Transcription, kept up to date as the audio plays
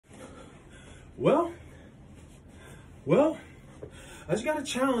Well, I just got a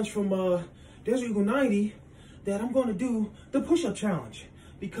challenge from DesertEagle90 that I'm gonna do the push-up challenge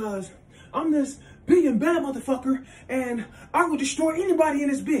because I'm this big and bad motherfucker and I will destroy anybody in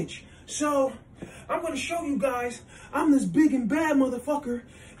this bitch. So I'm gonna show you guys I'm this big and bad motherfucker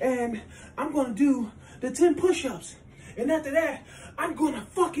and I'm gonna do the 10 push-ups. And after that, I'm gonna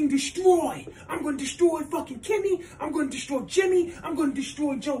fucking destroy. I'm gonna destroy fucking Kimmy. I'm gonna destroy Jimmy. I'm gonna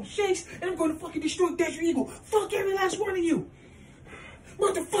destroy Joe Shakes. And I'm gonna fucking destroy Desert Eagle. Fuck every last one of you.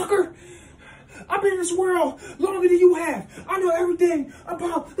 Motherfucker. I've been in this world longer than you have. I know everything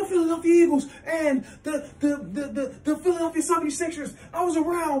about the Philadelphia Eagles and the Philadelphia 76ers. I was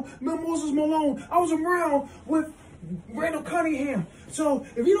around Moses Malone. I was around with Randall Cunningham. So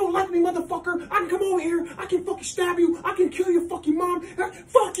if you don't like me, motherfucker, I can come over here. I can fucking stab you. I can kill your fucking mom.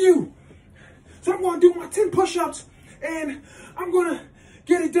 Fuck you. So I'm going to do my 10 push-ups and I'm going to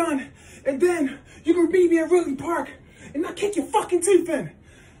get it done. And then you can meet me at Ridley Park and I'll kick your fucking teeth in.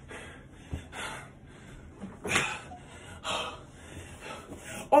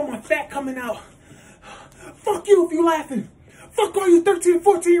 All my fat coming out. Fuck you if you laughing. Fuck all you 13 and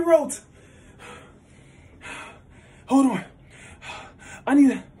 14-year-olds. Hold on. I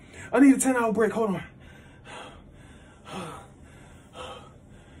need a 10-hour break. Hold on.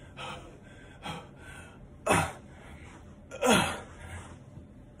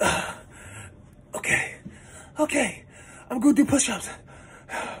 Okay. I'm gonna do push-ups.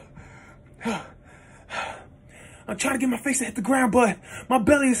 I'm trying to get my face to hit the ground, but my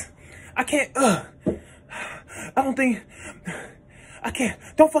belly is, I can't, I can't,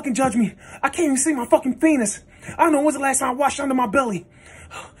 don't fucking judge me. I can't even see my fucking penis. I don't know when's the last time I washed under my belly.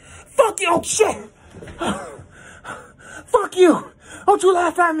 Fuck you, oh shit. Fuck you. Don't you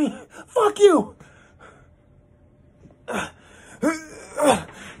laugh at me. Fuck you.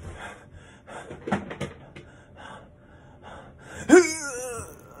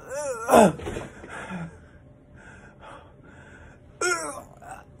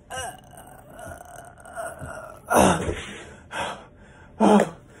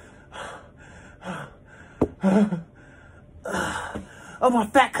 Oh, my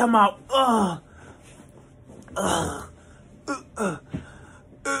fat come out.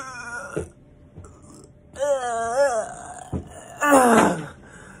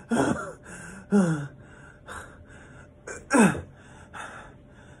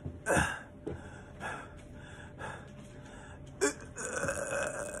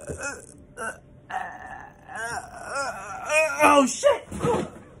 Oh shit.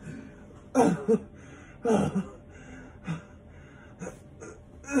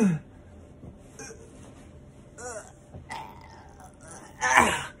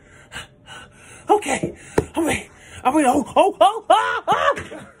 Okay, I'm ready.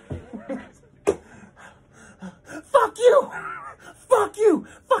 Fuck you! Fuck you!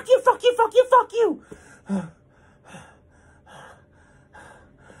 Fuck you! Fuck you! Fuck you! Fuck you!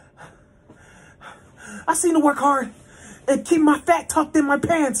 I seem to work hard and keep my fat tucked in my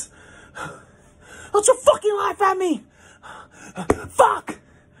pants. Don't you fucking laugh at me! Fuck!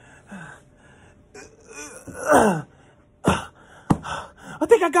 I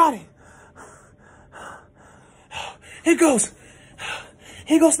think I got it. Here goes.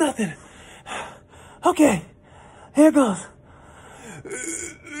 Here goes nothing. Okay. Here goes.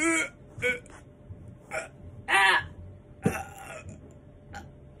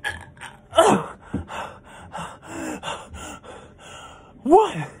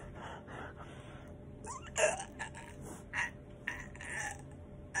 What?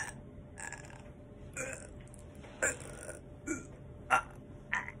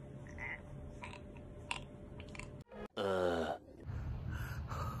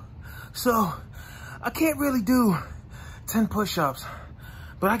 So, I can't really do 10 push-ups,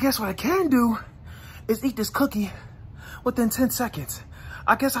 but I guess what I can do is eat this cookie within 10 seconds.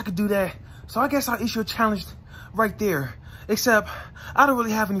 I guess I could do that. So I guess I'll issue a challenge right there. Except, I don't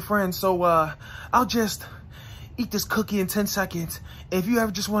really have any friends, so I'll just eat this cookie in 10 seconds. If you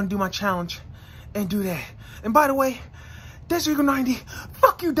ever just want to do my challenge, and do that. And by the way, DesertEagle90,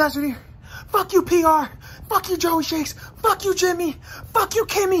 fuck you, Desert. Fuck you, PR. Fuck you, Joey Shakes. Fuck you, Jimmy. Fuck you,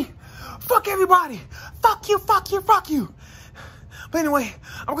 Kimmy. Fuck everybody. Fuck you, fuck you, fuck you. But anyway,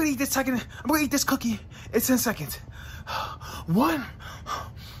 I'm gonna eat this cookie in 10 seconds. 1,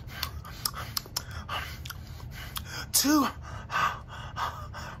 2.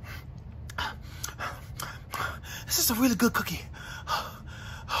 This is a really good cookie.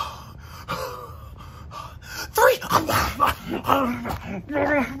 3.